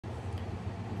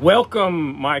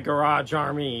Welcome, my garage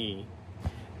army.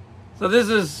 So this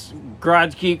is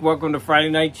Garage Geek. Welcome to Friday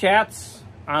Night Chats.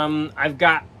 I've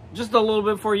got just a little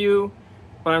bit for you,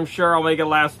 but I'm sure I'll make it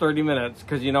last 30 minutes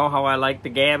because you know how I like to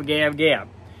gab.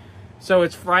 So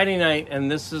it's Friday night, and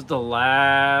this is the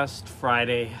last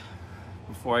Friday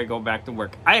before I go back to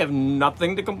work. I have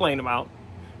nothing to complain about.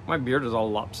 My beard is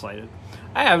all lopsided.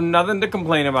 I have nothing to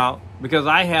complain about because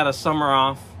I had a summer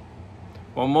off.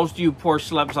 Well, most of you poor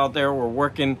schleps out there were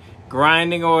working,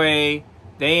 grinding away,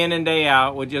 day in and day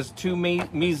out, with just two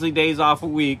measly days off a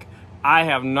week. I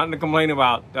have nothing to complain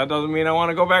about. That doesn't mean I want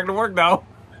to go back to work, though.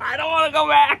 I don't want to go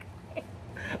back.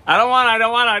 I don't want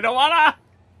to.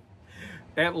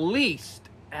 At least,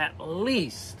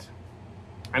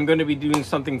 I'm going to be doing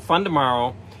something fun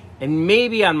tomorrow, and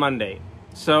maybe on Monday.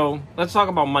 So, let's talk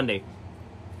about Monday.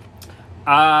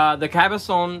 The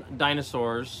Cabazon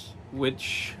dinosaurs,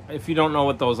 which, if you don't know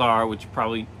what those are, which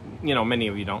probably, many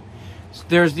of you don't. So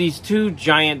there's these two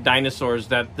giant dinosaurs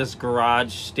that this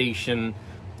garage station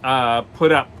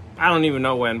put up, I don't even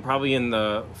know when, probably in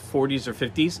the 40s or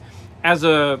 50s, as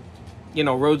a,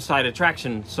 roadside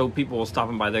attraction, so people will stop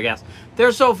and buy their gas.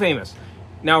 They're so famous.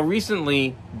 Now,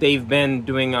 recently, they've been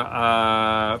doing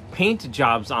paint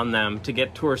jobs on them to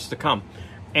get tourists to come.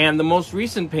 And the most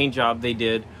recent paint job they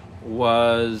did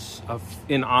was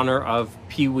in honor of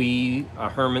Pee Wee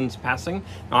Herman's passing.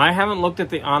 Now, I haven't looked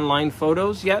at the online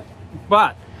photos yet,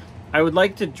 but I would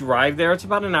like to drive there. It's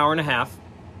about an hour and a half.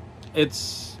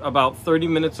 It's about 30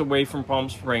 minutes away from Palm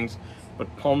Springs,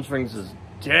 but Palm Springs is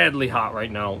deadly hot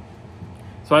right now.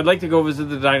 So I'd like to go visit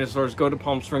the dinosaurs, go to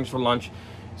Palm Springs for lunch.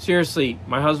 Seriously,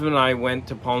 my husband and I went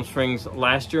to Palm Springs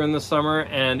last year in the summer,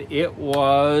 and it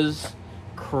was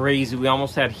crazy. We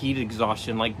almost had heat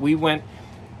exhaustion. Like, we went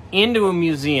into a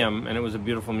museum, and it was a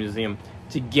beautiful museum,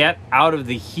 to get out of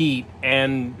the heat,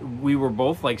 and we were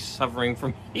both like suffering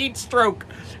from heat stroke.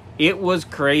 It was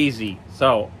crazy.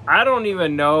 So I don't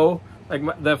even know, like,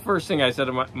 the first thing I said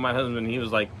to my husband, he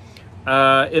was like,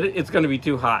 it's going to be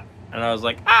too hot. And I was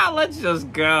like, let's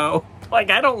just go. Like,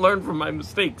 I don't learn from my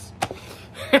mistakes.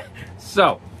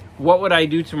 So what would I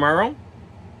do tomorrow?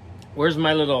 Where's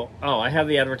my little, I have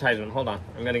the advertisement. Hold on,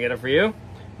 I'm going to get it for you.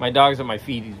 My dog's at my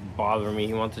feet. He's bothering me.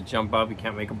 He wants to jump up. He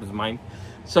can't make up his mind.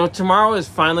 So tomorrow is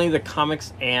finally the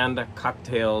Comics and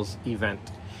Cocktails event.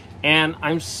 And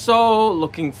I'm so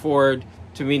looking forward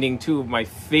to meeting two of my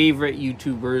favorite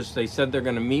YouTubers. They said they're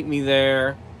going to meet me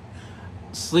there.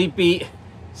 Sleepy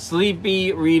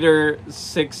Reader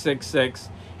 666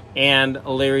 and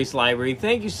Larry's Library.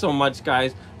 Thank you so much,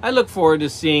 guys. I look forward to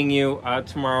seeing you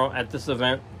tomorrow at this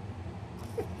event.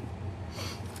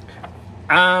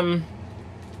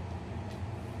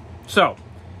 So,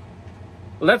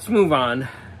 let's move on.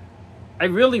 I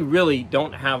really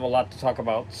don't have a lot to talk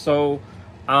about. So,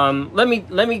 let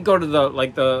me go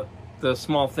to the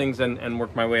small things and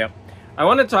work my way up. I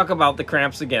want to talk about the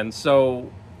cramps again. So,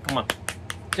 come on,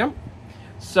 jump.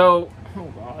 So,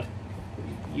 oh God,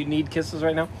 you need kisses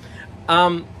right now.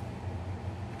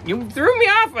 You threw me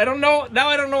off. I don't know. Now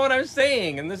I don't know what I'm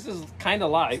saying, and this is kind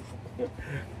of live.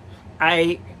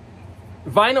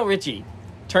 Vinyl Richie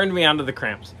turned me onto the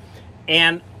cramps.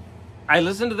 And I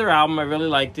listened to their album. I really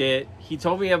liked it. He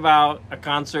told me about a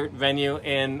concert venue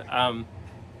in an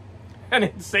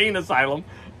insane asylum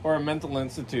or a mental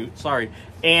institute. Sorry.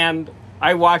 And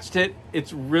I watched it.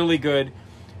 It's really good.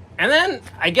 And then,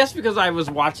 I guess because I was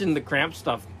watching the Cramp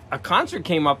stuff, a concert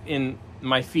came up in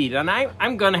my feed. And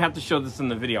I'm going to have to show this in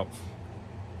the video.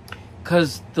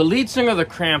 Because the lead singer of the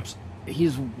Cramps,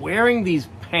 he's wearing these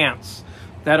pants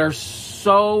that are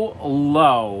so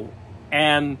low.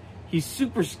 And he's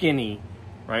super skinny,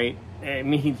 right? I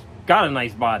mean, he's got a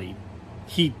nice body.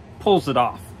 He pulls it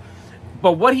off.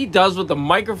 But what he does with the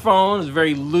microphone is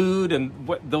very lewd, and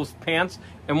those pants.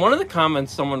 And one of the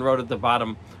comments someone wrote at the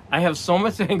bottom, I have so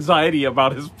much anxiety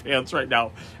about his pants right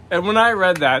now. And when I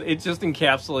read that, it just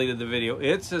encapsulated the video.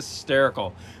 It's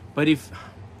hysterical. But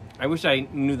I wish I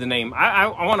knew the name. I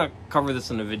want to cover this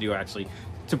in the video, actually,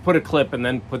 to put a clip and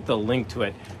then put the link to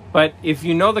it. But if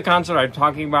you know the concert I'm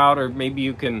talking about, or maybe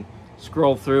you can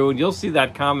scroll through and you'll see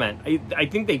that comment. I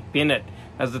think they pin it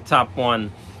as the top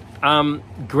one.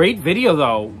 Great video,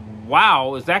 though.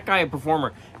 Wow, is that guy a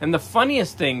performer? And the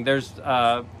funniest thing, there's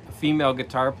a female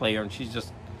guitar player, and she's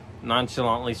just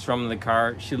nonchalantly strumming the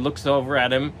guitar. She looks over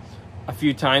at him a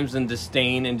few times in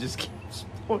disdain and just keeps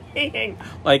playing.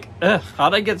 Like, ugh,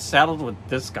 how'd I get saddled with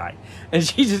this guy? And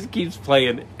she just keeps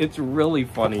playing. It's really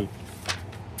funny.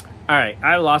 All right,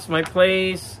 I lost my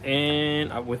place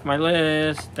and with my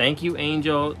list. Thank you,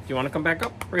 Angel. Do you want to come back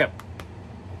up? Hurry up.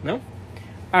 No?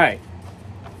 All right.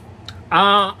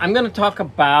 I'm going to talk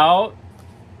about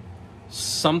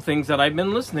some things that I've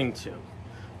been listening to.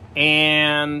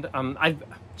 And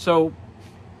so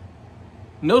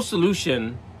No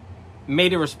Solution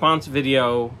made a response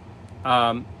video,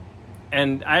 and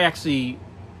I actually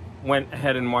went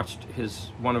ahead and watched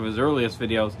one of his earliest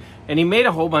videos, and he made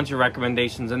a whole bunch of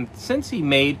recommendations. And since he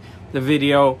made the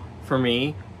video for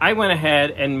me, I went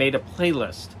ahead and made a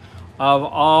playlist of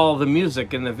all the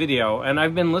music in the video, and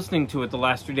I've been listening to it the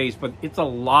last 3 days, but it's a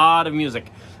lot of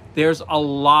music. There's a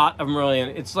lot of Marillion.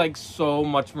 It's like so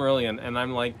much Marillion, and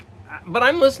I'm like, but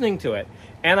I'm listening to it,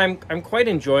 and I'm quite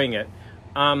enjoying it.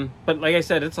 But like I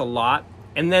said, it's a lot.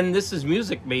 And then This Is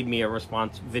Music made me a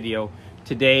response video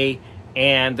today,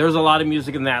 and there's a lot of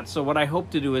music in that. So what I hope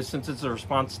to do is, since it's a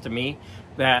response to me,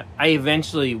 that I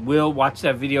eventually will watch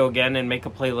that video again and make a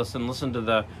playlist and listen to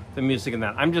the music in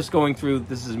that. I'm just going through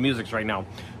This Is Music's right now.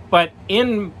 But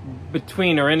in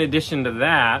between, or in addition to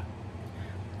that,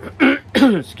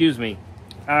 excuse me,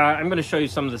 I'm going to show you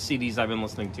some of the CDs I've been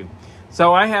listening to.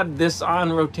 So I had this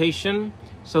on rotation.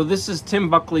 So this is Tim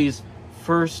Buckley's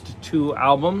first 2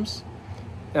 albums,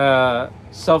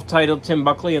 self-titled Tim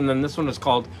Buckley, and then this one is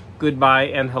called Goodbye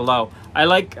and Hello. I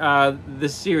like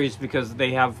this series because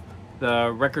they have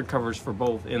the record covers for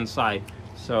both inside.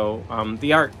 So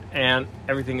the art and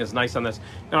everything is nice on this.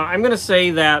 Now I'm going to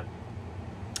say that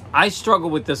I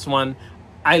struggle with this one.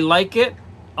 I like it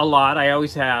a lot, I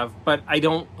always have, but I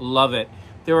don't love it.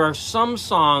 There are some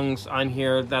songs on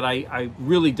here that I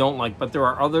really don't like, but there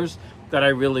are others that I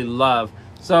really love.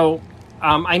 So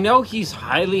I know he's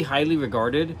highly, highly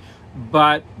regarded,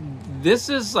 but this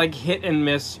is like hit and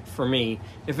miss for me.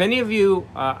 If any of you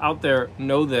out there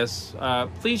know this,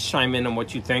 please chime in on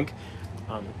what you think.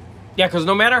 Yeah, because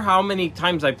no matter how many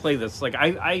times I play this, like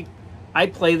I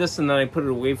play this and then I put it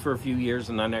away for a few years,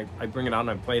 and then I bring it out and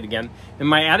I play it again, and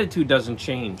my attitude doesn't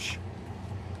change.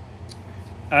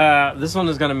 This one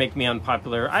is going to make me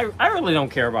unpopular. I really don't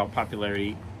care about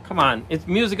popularity. Come on,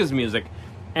 music is music,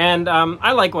 and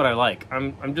I like what I like.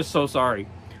 I'm just so sorry.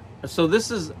 So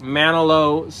this is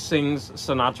Manilow Sings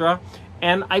Sinatra,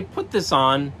 and I put this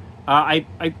on.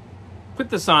 I put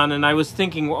this on, and I was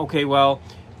thinking, okay, well,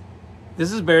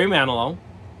 this is Barry Manilow.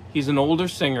 He's an older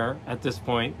singer at this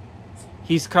point.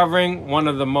 He's covering one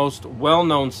of the most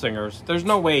well-known singers. There's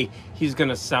no way he's going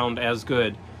to sound as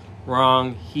good.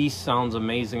 Wrong. He sounds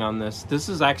amazing on this. This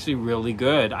is actually really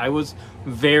good. I was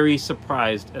very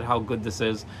surprised at how good this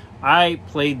is. I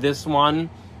played this one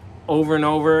over and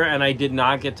over, and I did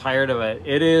not get tired of it.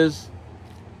 It is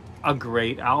a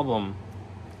great album.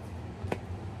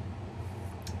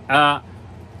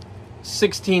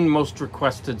 16 most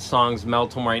requested songs, Mel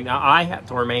Torme. Now, I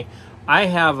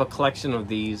have a collection of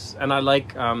these, and I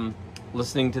like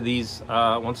listening to these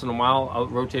once in a while,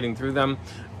 rotating through them.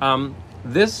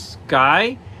 This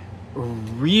guy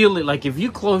really, like, if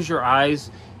you close your eyes,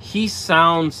 he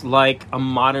sounds like a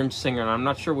modern singer, and I'm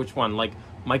not sure which one, like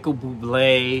Michael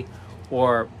Bublé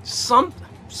or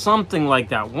something like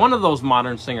that, one of those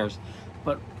modern singers.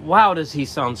 But wow, does he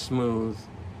sound smooth.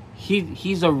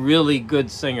 He's a really good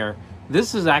singer.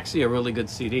 This is actually a really good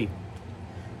CD.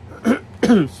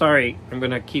 Sorry, I'm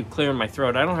going to keep clearing my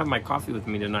throat. I don't have my coffee with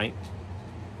me tonight.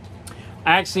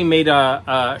 I actually made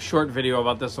a short video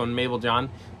about this one, Mabel John.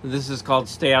 This is called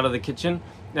Stay Out of the Kitchen.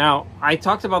 Now, I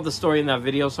talked about the story in that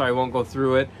video, so I won't go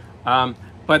through it.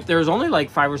 But there's only like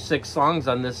 5 or 6 songs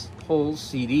on this whole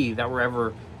CD that were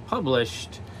ever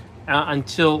published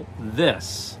until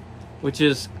this, which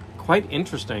is quite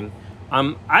interesting.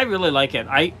 I really like it.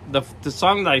 The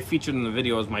song that I featured in the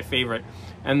video is my favorite,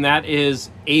 and that is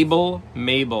Able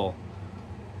Mabel.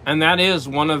 And that is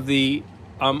one of the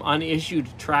unissued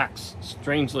tracks,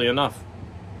 strangely enough.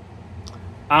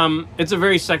 It's a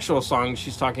very sexual song.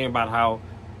 She's talking about how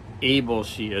able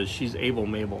she is. She's Able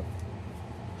Mabel.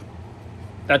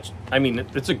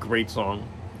 It's a great song.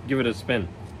 Give it a spin.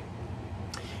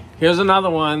 Here's another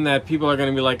one that people are going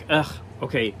to be like, ugh,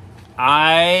 okay.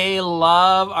 I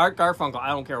love Art Garfunkel. I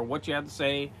don't care what you have to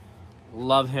say.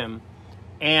 Love him.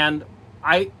 And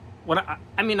I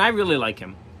really like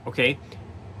him, okay?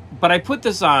 But I put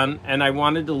this on, and I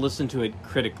wanted to listen to it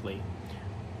critically.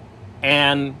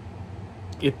 And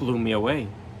it blew me away.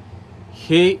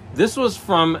 This was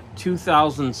from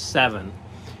 2007.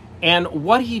 And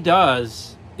what he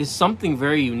does is something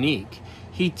very unique.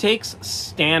 He takes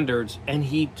standards, and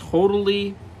he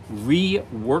totally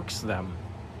reworks them.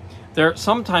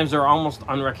 Sometimes they're almost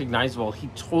unrecognizable. He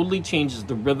totally changes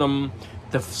the rhythm,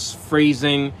 the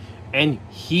phrasing, and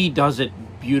he does it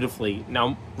beautifully.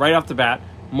 Now, right off the bat,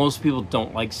 most people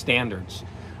don't like standards.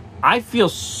 I feel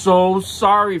so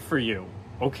sorry for you,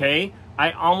 okay?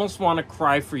 I almost want to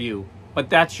cry for you, but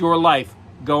that's your life.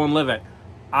 Go and live it.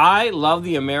 I love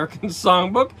the American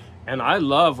Songbook, and I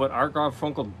love what Art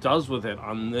Garfunkel does with it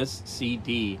on this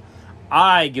CD.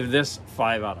 I give this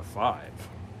 5 out of 5.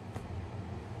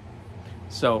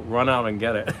 So run out and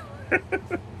get it.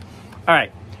 All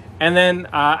right. And then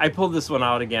I pulled this one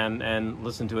out again and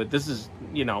listened to it. This is,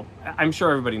 you know, I'm sure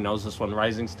everybody knows this one,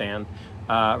 Raising Sand.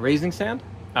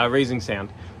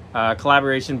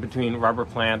 Collaboration between Robert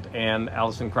Plant and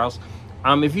Alison Krauss.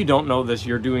 If you don't know this,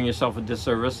 you're doing yourself a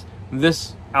disservice.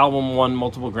 This album won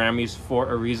multiple Grammys for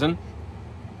a reason.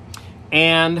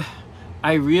 And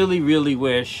I really, really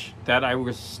wish that I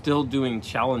was still doing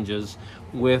challenges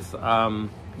with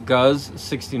Guz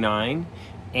 69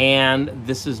 and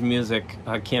This Is Music,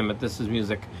 Kim at This Is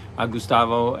Music,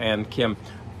 Gustavo and Kim.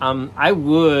 I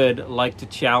would like to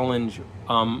challenge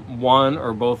one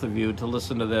or both of you to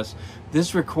listen to this.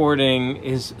 This recording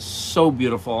is so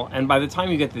beautiful, and by the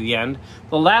time you get to the end,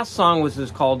 the last song, which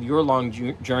is called Your Long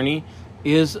Journey,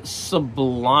 is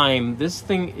sublime. This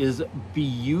thing is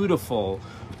beautiful.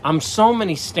 So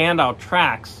many standout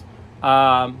tracks.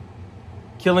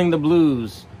 Killing the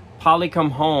Blues, Polly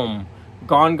Come Home,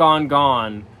 Gone, Gone,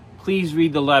 Gone, Please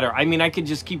Read the Letter. I mean, I could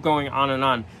just keep going on and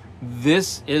on.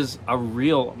 This is a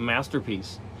real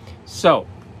masterpiece. So,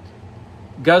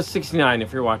 Guz 69,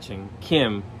 if you're watching.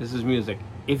 Kim, This Is Music,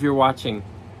 if you're watching.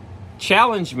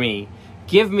 Challenge me.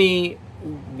 Give me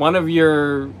one of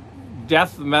your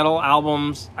death metal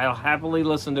albums. I'll happily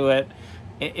listen to it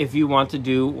if you want to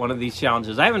do one of these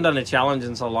challenges. I haven't done a challenge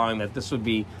in so long that this would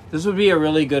be a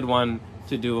really good one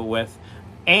to do it with.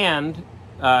 And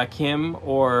Kim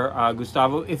or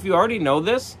Gustavo, if you already know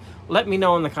this, let me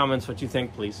know in the comments what you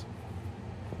think, please.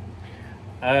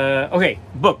 Okay,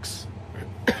 books.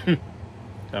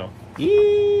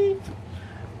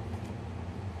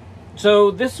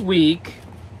 So this week,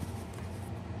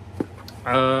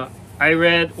 I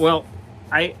read, well,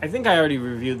 I think I already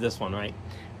reviewed this one, right?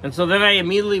 And so then I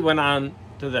immediately went on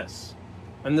to this.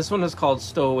 And this one is called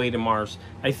Stowaway to Mars.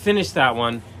 I finished that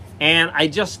one, and I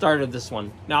just started this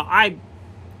one. Now,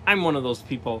 I'm one of those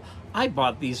people. I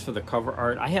bought these for the cover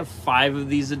art. I have 5 of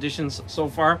these editions so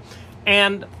far.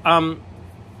 And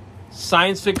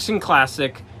science fiction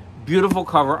classic, beautiful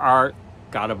cover art,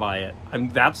 gotta buy it.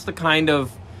 That's the kind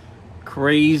of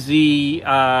crazy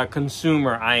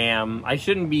consumer I am. I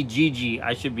shouldn't be Gigi,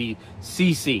 I should be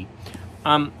CC.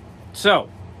 So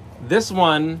this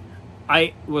one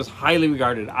I was highly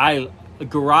regarded.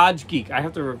 Garage Geek, I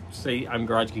have to say I'm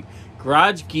Garage Geek.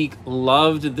 Garage Geek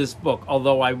loved this book,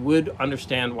 although I would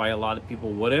understand why a lot of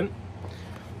people wouldn't.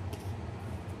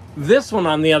 This one,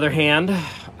 on the other hand,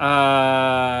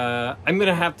 I'm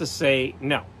gonna have to say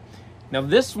no. Now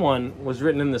this one was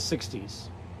written in the 60s.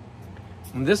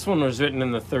 And this one was written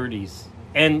in the 30s.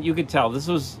 And you could tell this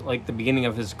was like the beginning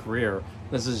of his career.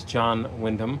 This is John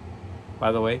Wyndham,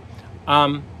 by the way.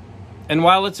 And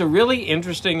while it's a really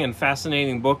interesting and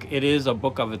fascinating book, it is a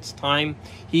book of its time.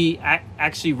 He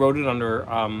actually wrote it under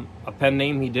a pen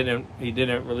name. He didn't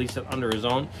release it under his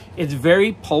own. It's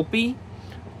very pulpy.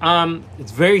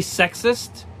 It's very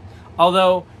sexist.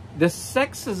 Although the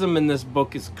sexism in this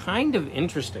book is kind of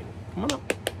interesting. Come on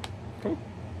up. Come on.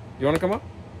 You want to come up?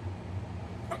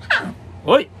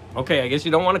 Oi. Okay, I guess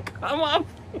you don't want to come up.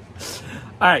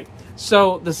 All right.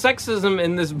 So the sexism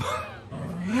in this book.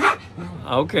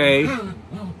 Okay.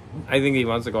 I think he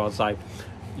wants to go outside.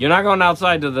 You're not going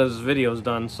outside till this video's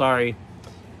done. Sorry.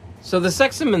 So the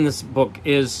sexism in this book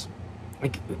is,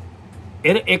 like,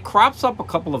 it crops up a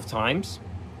couple of times.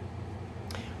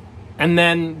 And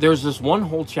then there's this one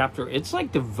whole chapter. It's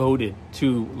like devoted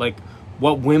to like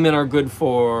what women are good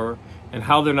for and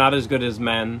how they're not as good as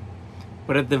men.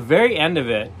 But at the very end of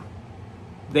it,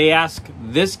 they ask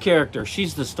this character,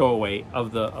 she's the stowaway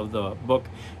of the book,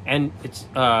 and it's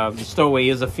the stowaway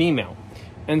is a female.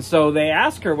 And so they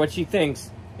ask her what she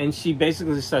thinks, and she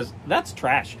basically says, that's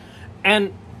trash.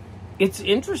 And it's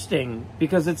interesting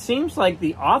because it seems like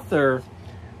the author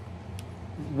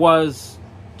was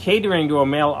catering to a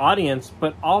male audience,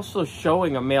 but also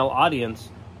showing a male audience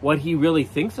what he really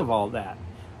thinks of all that.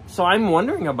 So I'm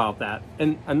wondering about that.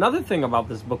 And another thing about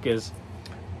this book is,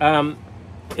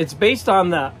 it's based on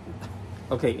the...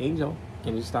 Okay, Angel,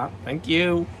 can you stop? Thank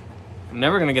you. I'm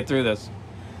never going to get through this.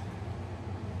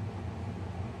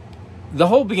 The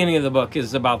whole beginning of the book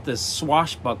is about this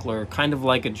swashbuckler, kind of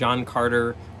like a John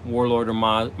Carter, Warlord or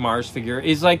Mars figure.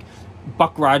 Is like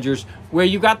Buck Rogers, where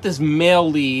you got this male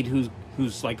lead who's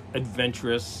like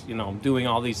adventurous, you know, doing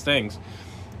all these things.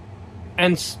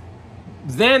 And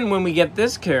then when we get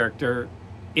this character,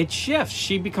 it shifts.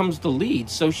 She becomes the lead.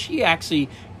 So she actually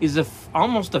is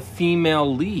almost a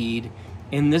female lead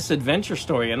in this adventure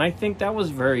story. And I think that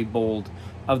was very bold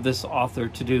of this author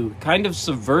to do. Kind of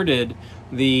subverted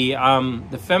the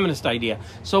feminist idea.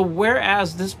 So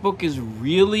whereas this book is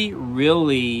really,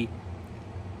 really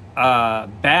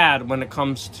bad when it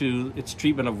comes to its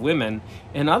treatment of women,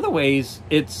 in other ways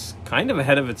it's kind of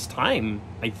ahead of its time,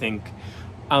 I think.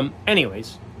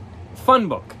 Anyways, fun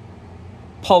book,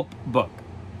 pulp book.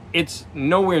 It's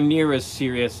nowhere near as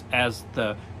serious as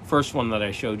the first one that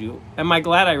I showed you. Am I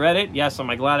glad I read it? Yes. Am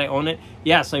I glad I own it?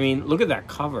 Yes. I mean, look at that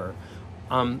cover.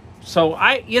 So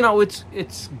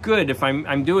it's good if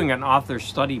I'm doing an author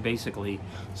study, basically.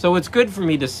 So it's good for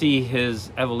me to see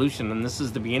his evolution, and this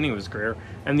is the beginning of his career,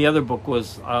 and the other book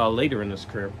was later in his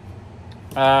career.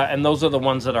 And those are the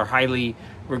ones that are highly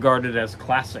regarded as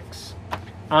classics.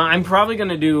 I'm probably going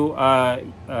to do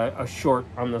a short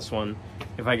on this one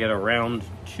if I get around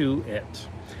to it.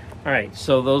 All right,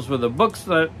 so those were the books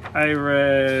that I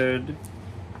read.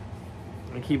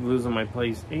 I keep losing my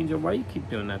place. Angel, why you keep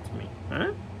doing that to me?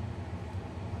 Huh?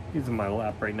 He's in my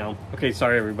lap right now. Okay,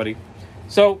 sorry, everybody.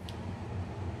 So,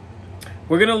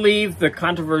 we're going to leave the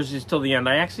controversies till the end.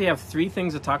 I actually have 3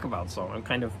 things to talk about, so I'm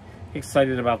kind of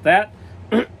excited about that.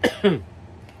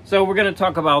 So, we're going to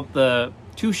talk about the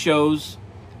 2 shows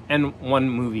and 1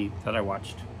 movie that I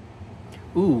watched.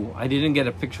 Ooh, I didn't get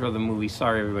a picture of the movie.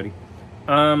 Sorry, everybody.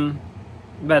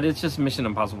 But it's just Mission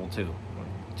Impossible 2.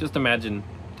 Just imagine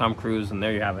Tom Cruise, and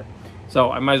there you have it. So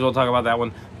I might as well talk about that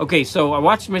one. Okay, so I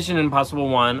watched Mission Impossible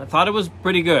 1. I thought it was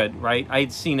pretty good, right?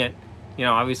 I'd seen it,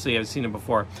 obviously I've seen it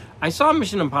before. I saw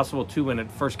Mission Impossible 2 when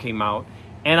it first came out,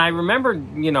 and I remember,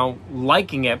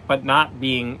 liking it, but not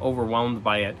being overwhelmed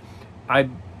by it. I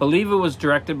believe it was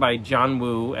directed by John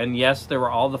Woo, and yes, there were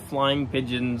all the flying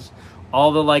pigeons,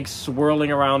 all the,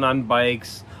 swirling around on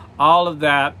bikes, all of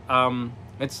that.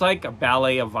 It's like a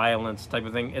ballet of violence type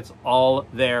of thing. It's all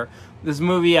there. This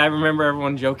movie, I remember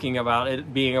everyone joking about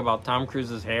it being about Tom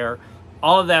Cruise's hair.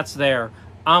 All of that's there.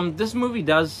 This movie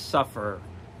does suffer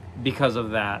because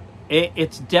of that.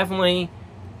 It's definitely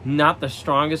not the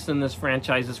strongest in this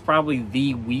franchise. It's probably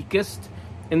the weakest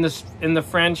in the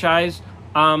franchise.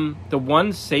 The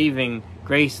one saving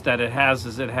grace that it has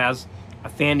is it has a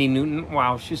Thandie Newton.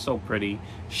 Wow, she's so pretty.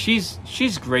 She's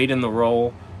great in the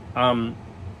role.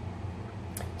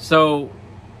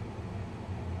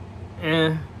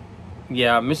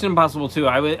 Yeah, Mission Impossible 2,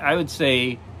 I would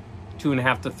say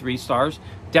 2.5 to 3 stars.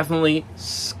 Definitely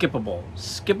skippable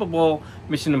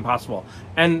Mission Impossible.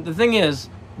 And the thing is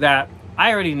that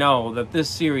I already know that this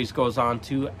series goes on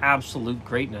to absolute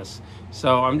greatness.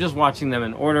 So I'm just watching them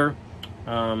in order.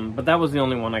 But that was the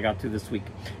only one I got to this week.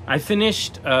 I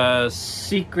finished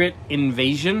Secret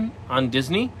Invasion on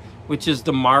Disney, which is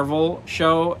the Marvel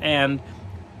show, and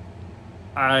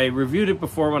I reviewed it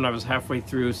before when I was halfway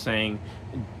through saying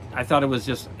I thought it was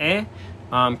just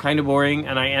kind of boring,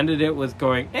 and I ended it with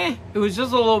going, it was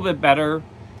just a little bit better,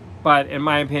 but in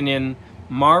my opinion,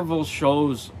 Marvel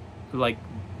shows,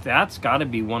 that's got to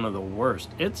be one of the worst.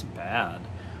 It's bad.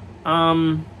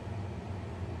 Yeah,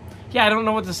 I don't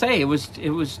know what to say. It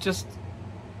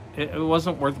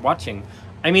wasn't worth watching.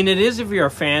 I mean, it is if you're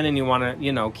a fan and you want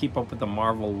to, keep up with the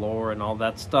Marvel lore and all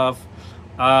that stuff.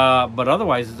 But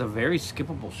otherwise, it's a very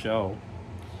skippable show.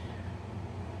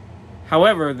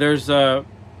 However, there's a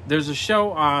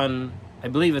show on, I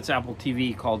believe it's Apple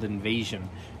TV, called Invasion.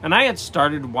 And I had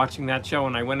started watching that show,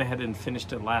 and I went ahead and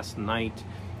finished it last night.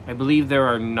 I believe there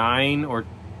are 9 or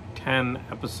 10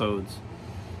 episodes.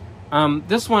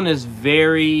 This one is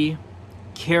very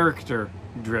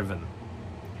character-driven.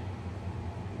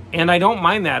 And I don't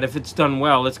mind that if it's done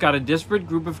well. It's got a disparate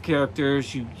group of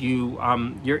characters.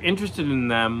 You're interested in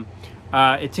them.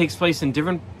 It takes place in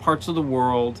different parts of the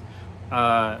world.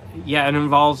 Yeah, it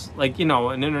involves,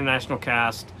 an international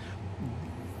cast.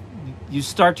 You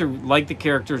start to like the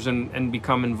characters and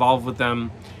become involved with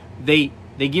them. They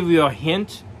give you a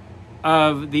hint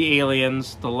of the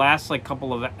aliens. The last,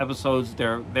 couple of episodes,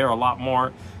 they're a lot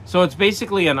more. So it's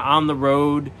basically an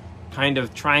on-the-road kind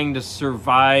of trying to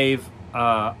survive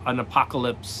an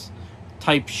apocalypse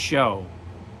type show.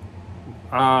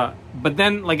 But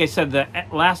then, like I said, the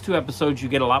last 2 episodes, you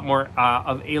get a lot more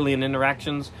of alien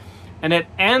interactions. And it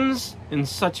ends in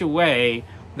such a way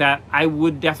that I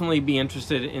would definitely be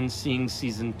interested in seeing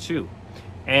season 2.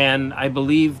 And I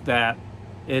believe that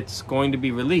it's going to be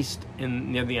released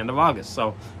near the end of August.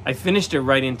 So I finished it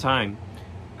right in time.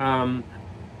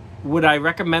 Would I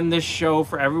recommend this show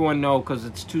for everyone? No, because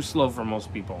it's too slow for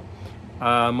most people.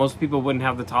 Most people wouldn't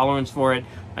have the tolerance for it.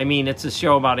 I mean, it's a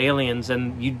show about aliens,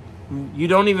 and you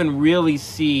don't even really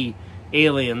see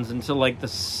aliens until the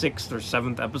 6th or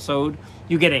 7th episode.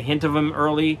 You get a hint of them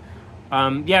early.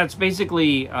 Yeah, it's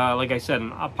basically, like I said,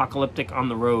 an apocalyptic on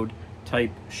the road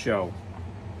type show.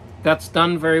 that's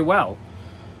done very well,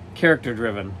 character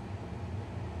driven.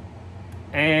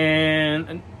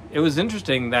 And it was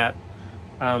interesting that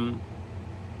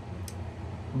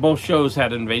both shows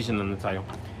had invasion in the title.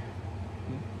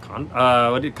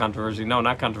 What did controversy? No,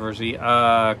 not controversy.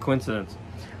 Coincidence.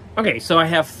 Okay, so I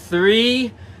have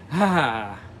three.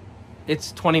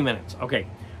 It's 20 minutes. Okay,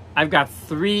 I've got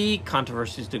 3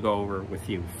 controversies to go over with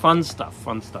you. Fun stuff,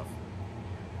 fun stuff.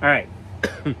 All right.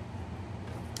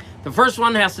 The first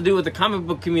one has to do with the comic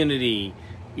book community.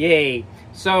 Yay.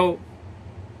 So,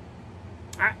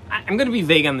 I'm going to be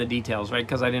vague on the details, right?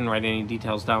 Because I didn't write any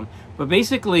details down. But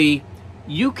basically,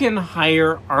 you can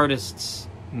hire artists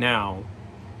now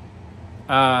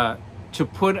to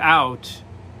put out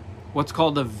what's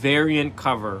called a variant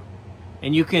cover.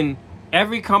 And you can,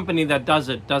 every company that does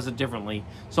it differently.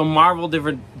 So Marvel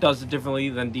does it differently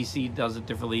than DC does it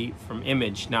differently from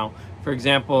Image. Now, for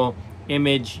example,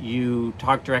 Image, you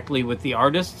talk directly with the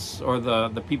artists or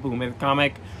the people who made the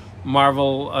comic.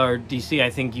 Marvel or DC,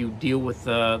 I think you deal with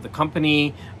the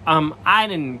company. I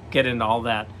didn't get into all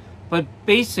that. But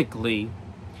basically,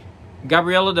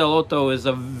 Gabriele Dell'Otto is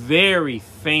a very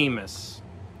famous,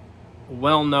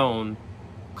 well-known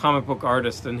comic book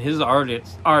artist, and his art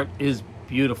is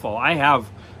beautiful. I have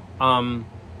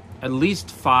at least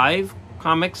 5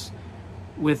 comics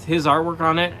with his artwork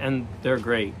on it, and they're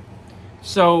great.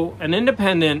 So an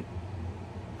independent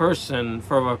person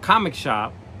from a comic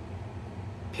shop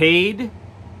paid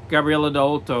Gabriele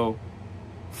Dell'Otto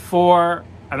for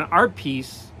an art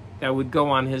piece that would go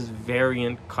on his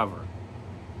variant cover.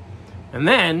 And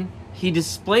then he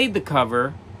displayed the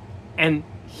cover, and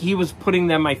he was putting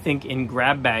them, I think, in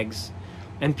grab bags,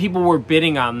 and people were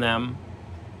bidding on them.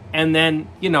 And then,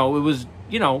 it was,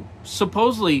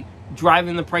 supposedly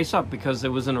driving the price up because it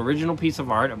was an original piece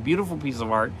of art, a beautiful piece of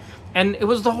art. And it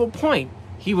was the whole point.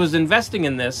 He was investing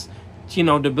in this,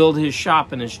 to build his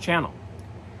shop and his channel.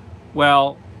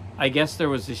 Well, I guess there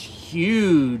was this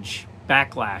huge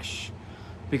backlash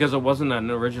because it wasn't an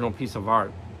original piece of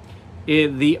art.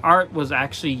 The art was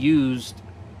actually used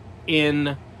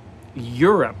in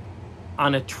Europe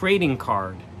on a trading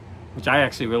card, which I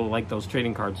actually really like those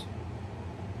trading cards.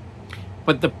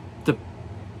 But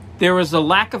there was a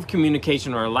lack of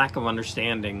communication or a lack of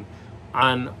understanding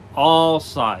on all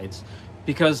sides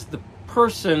because the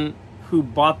person who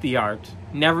bought the art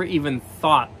never even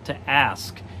thought to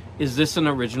ask, is this an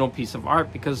original piece of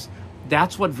art? Because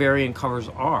that's what variant covers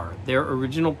are. They're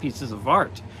original pieces of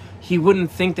art. He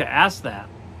wouldn't think to ask that.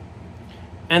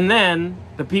 And then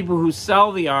the people who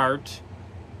sell the art,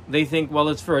 they think, well,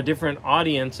 it's for a different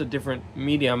audience, a different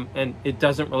medium, and it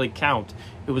doesn't really count.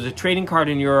 It was a trading card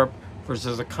in Europe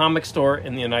versus a comic store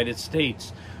in the United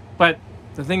States. But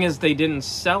the thing is, they didn't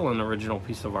sell an original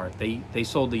piece of art. They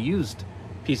sold a used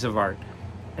piece of art.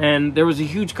 And there was a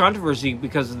huge controversy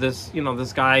because of this,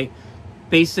 this guy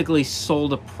basically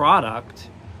sold a product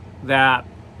that,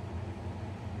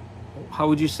 how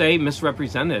would you say,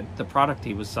 misrepresented the product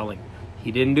he was selling.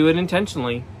 He didn't do it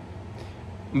intentionally.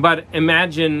 But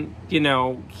imagine,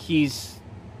 he's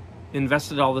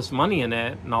invested all this money in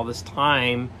it and all this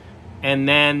time, and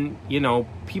then,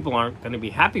 people aren't going to be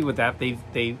happy with that.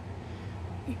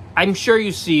 I'm sure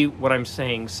you see what I'm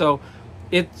saying. So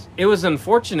it was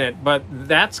unfortunate, but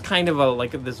that's kind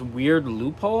of this weird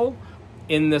loophole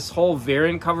in this whole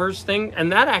variant covers thing.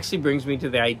 And that actually brings me to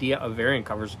the idea of variant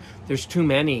covers. There's too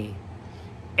many.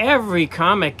 Every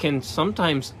comic can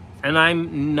sometimes, and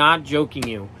I'm not joking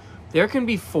you, there can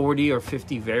be 40 or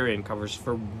 50 variant covers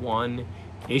for one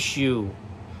issue.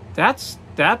 That's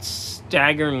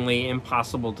staggeringly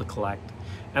impossible to collect.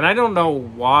 And I don't know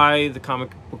why the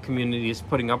comic book community is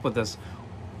putting up with this.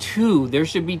 There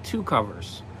should be 2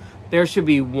 covers. There should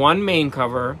be 1 main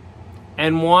cover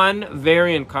and 1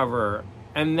 variant cover,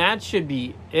 and that should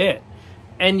be it.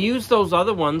 And use those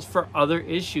other ones for other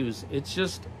issues. It's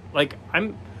just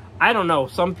I don't know,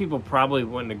 some people probably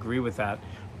wouldn't agree with that,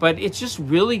 but it's just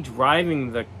really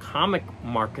driving the comic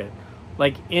market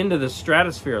into the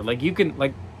stratosphere. You can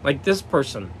like this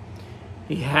person,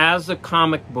 he has a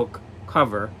comic book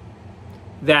cover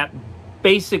that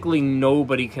basically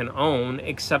nobody can own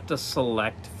except a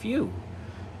select few.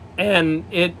 And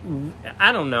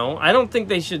I don't know. I don't think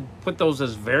they should put those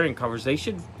as variant covers. They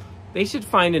should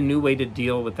find a new way to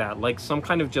deal with that, like some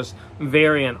kind of just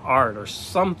variant art or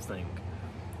something.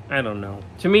 I don't know.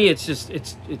 To me, it's just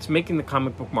it's making the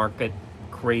comic book market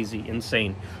crazy,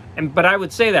 insane. But I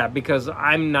would say that because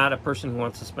I'm not a person who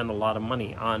wants to spend a lot of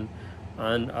money on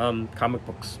comic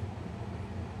books,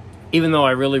 even though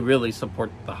I really, really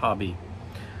support the hobby.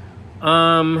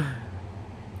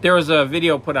 There was a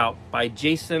video put out by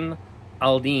Jason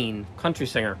Aldean, country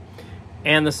singer,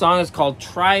 And the song is called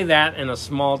Try That in a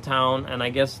Small Town. And I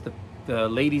guess the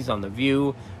ladies on The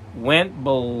View went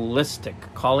ballistic,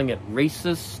 calling it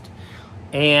racist.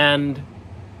 And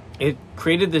it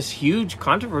created this huge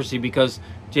controversy because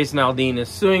Jason Aldean is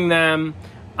suing them.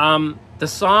 The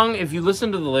song, if you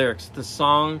listen to the lyrics, the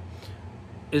song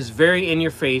is very in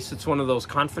your face. It's one of those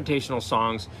confrontational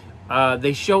songs.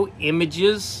 They show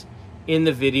images in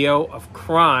the video of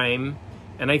crime,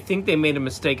 and I think they made a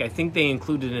mistake. I think they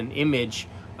included an image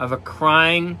of a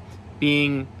crime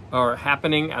being or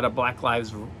happening at a Black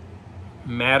Lives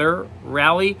Matter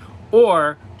rally,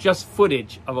 or just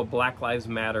footage of a Black Lives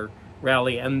Matter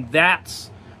rally. And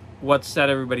that's what set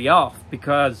everybody off,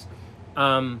 because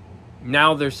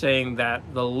now they're saying that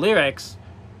the lyrics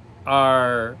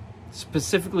are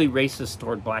specifically racist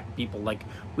toward black people. Like,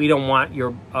 we don't want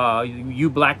you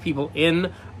black people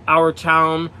in our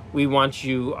town. We want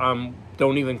you,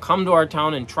 don't even come to our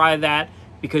town and try that,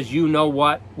 because you know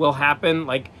what will happen.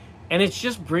 Like, and it's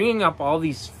just bringing up all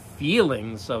these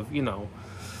feelings of, you know,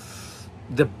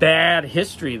 the bad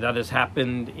history that has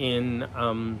happened in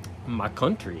my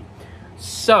country.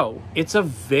 So it's a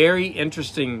very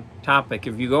interesting topic.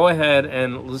 If you go ahead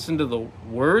and listen to the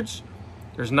words,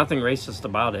 there's nothing racist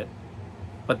about it,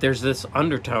 but there's this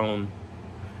undertone.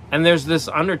 And there's this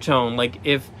undertone, like,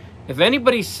 if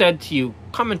anybody said to you,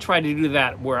 come and try to do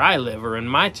that where I live or in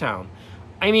my town,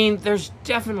 I mean, there's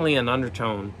definitely an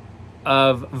undertone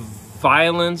of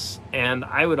violence, and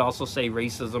I would also say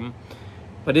racism.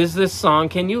 But is this song,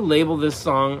 can you label this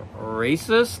song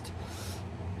racist?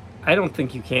 I don't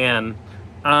think you can.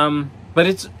 But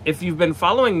it's, if you've been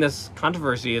following this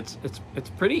controversy, it's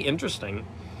pretty interesting.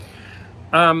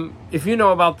 If you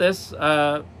know about this,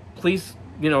 please,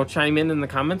 you know, chime in the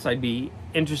comments. I'd be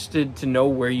interested to know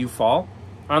where you fall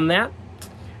on that.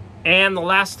 And the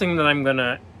last thing that I'm going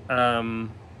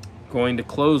to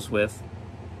close with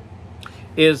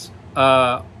is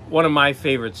one of my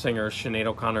favorite singers, Sinead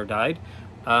O'Connor, died.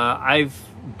 I've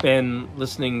been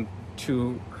listening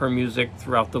to her music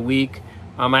throughout the week.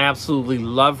 I absolutely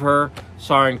love her.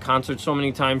 Saw her in concert so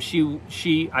many times.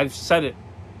 I've said it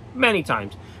many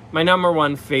times. My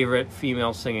 #1 favorite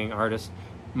female singing artist.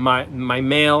 My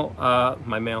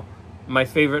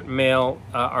favorite male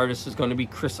artist is going to be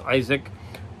Chris Isaac.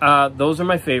 Those are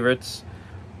my favorites.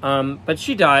 But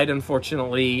she died,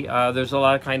 unfortunately. There's a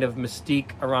lot of kind of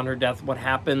mystique around her death. What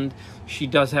happened? She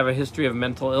does have a history of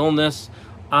mental illness.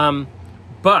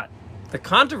 But the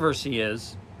controversy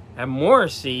is that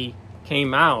Morrissey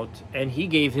came out and he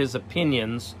gave his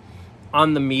opinions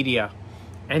on the media.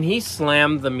 And he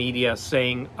slammed the media,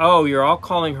 saying, oh, you're all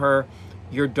calling her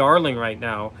your darling right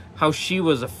now. How she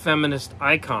was a feminist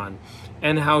icon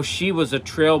and how she was a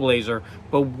trailblazer.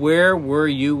 But where were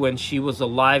you when she was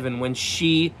alive and when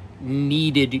she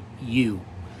needed you?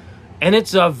 And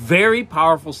it's a very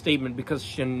powerful statement, because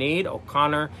Sinead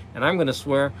O'Connor, and I'm going to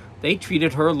swear, they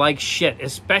treated her like shit,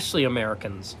 especially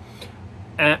Americans.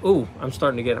 And, ooh, I'm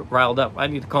starting to get riled up. I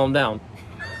need to calm down.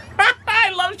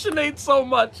 I love Sinead so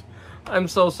much. I'm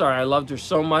so sorry. I loved her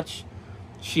so much.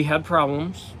 She had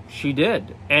problems. She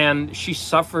did. And she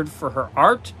suffered for her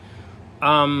art.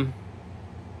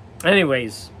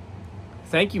 Anyways,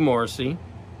 thank you, Morrissey.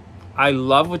 I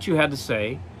love what you had to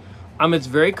say. It's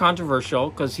very controversial,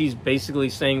 because he's basically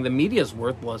saying the media's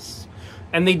worthless.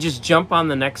 And they just jump on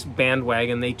the next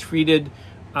bandwagon. They treated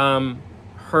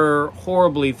her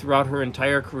horribly throughout her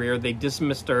entire career. They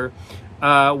dismissed her.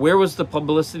 Where was the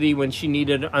publicity when she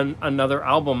needed another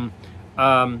album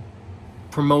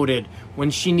promoted,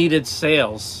 when she needed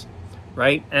sales,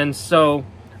 right? And so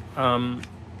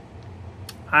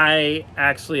I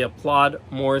actually applaud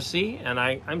Morrissey, and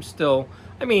I'm still,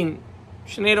 I mean,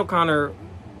 Sinead O'Connor,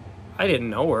 I didn't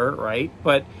know her, right?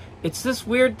 But it's this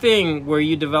weird thing where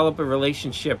you develop a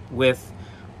relationship with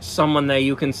someone that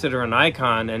you consider an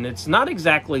icon, and it's not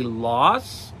exactly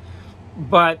loss,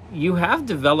 but you have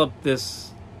developed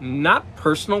this, not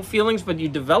personal feelings, but you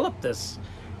develop this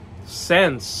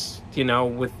sense, you know,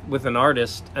 with an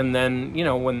artist, and then, you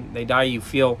know, when they die, you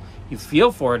feel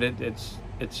for it.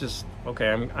 It's just, okay,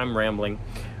 I'm rambling.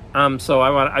 So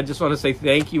I just want to say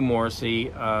thank you,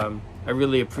 Morrissey. I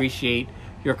really appreciate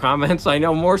your comments. I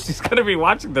know Morrissey's going to be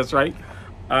watching this, right?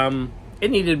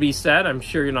 It needed to be said. I'm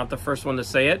sure you're not the first one to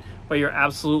say it, but you're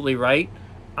absolutely right.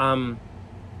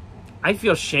 I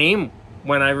feel shame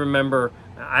when I remember,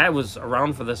 I was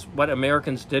around for this, what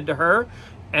Americans did to her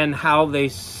and how they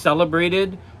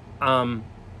celebrated, I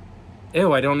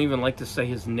don't even like to say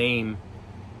his name.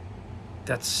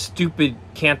 That stupid,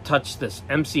 can't touch this,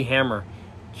 MC Hammer.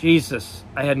 Jesus,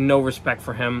 I had no respect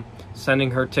for him,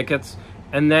 sending her tickets.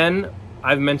 And then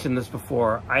I've mentioned this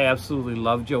before. I absolutely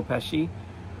love Joe Pesci.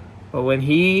 But when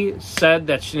he said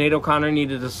that Sinead O'Connor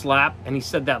needed a slap, and he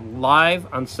said that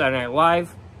live on Saturday Night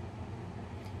Live,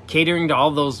 catering to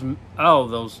all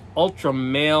those ultra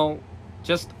male,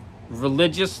 just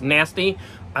religious, nasty,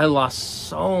 I lost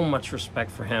so much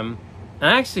respect for him. And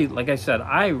actually, like I said,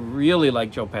 I really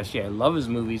like Joe Pesci. I love his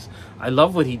movies. I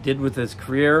love what he did with his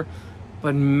career.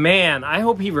 But man, I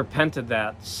hope he repented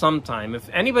that sometime. If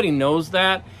anybody knows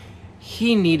that,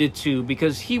 he needed to,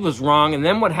 because he was wrong. And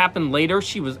then what happened later,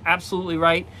 she was absolutely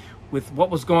right with what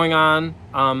was going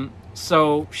on.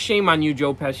 So shame on you,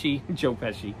 Joe Pesci. Joe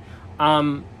Pesci.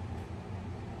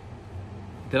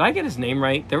 Did I get his name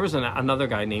right? There was another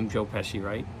guy named Joe Pesci,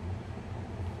 right?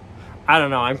 I don't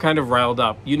know. I'm kind of riled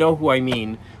up. You know who I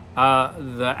mean.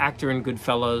 The actor in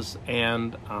Goodfellas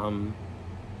and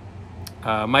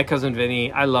My Cousin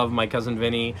Vinny. I love My Cousin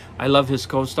Vinny. I love his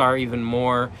co-star even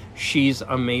more. She's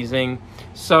amazing.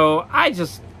 So I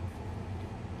just...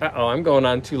 I'm going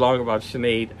on too long about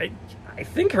Sinead. I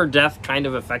think her death kind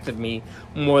of affected me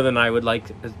more than I would like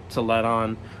to let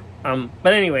on.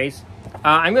 But anyways,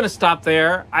 I'm going to stop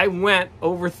there. I went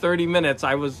over 30 minutes.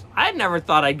 I never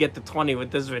thought I'd get to 20 with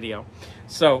this video.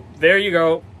 So there you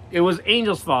go. It was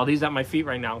Angel's fault. He's at my feet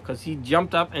right now because he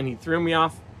jumped up and he threw me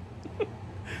off.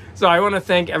 So I want to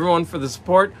thank everyone for the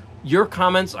support. Your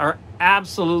comments are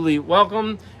absolutely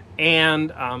welcome.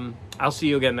 And I'll see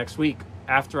you again next week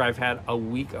after I've had a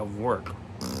week of work.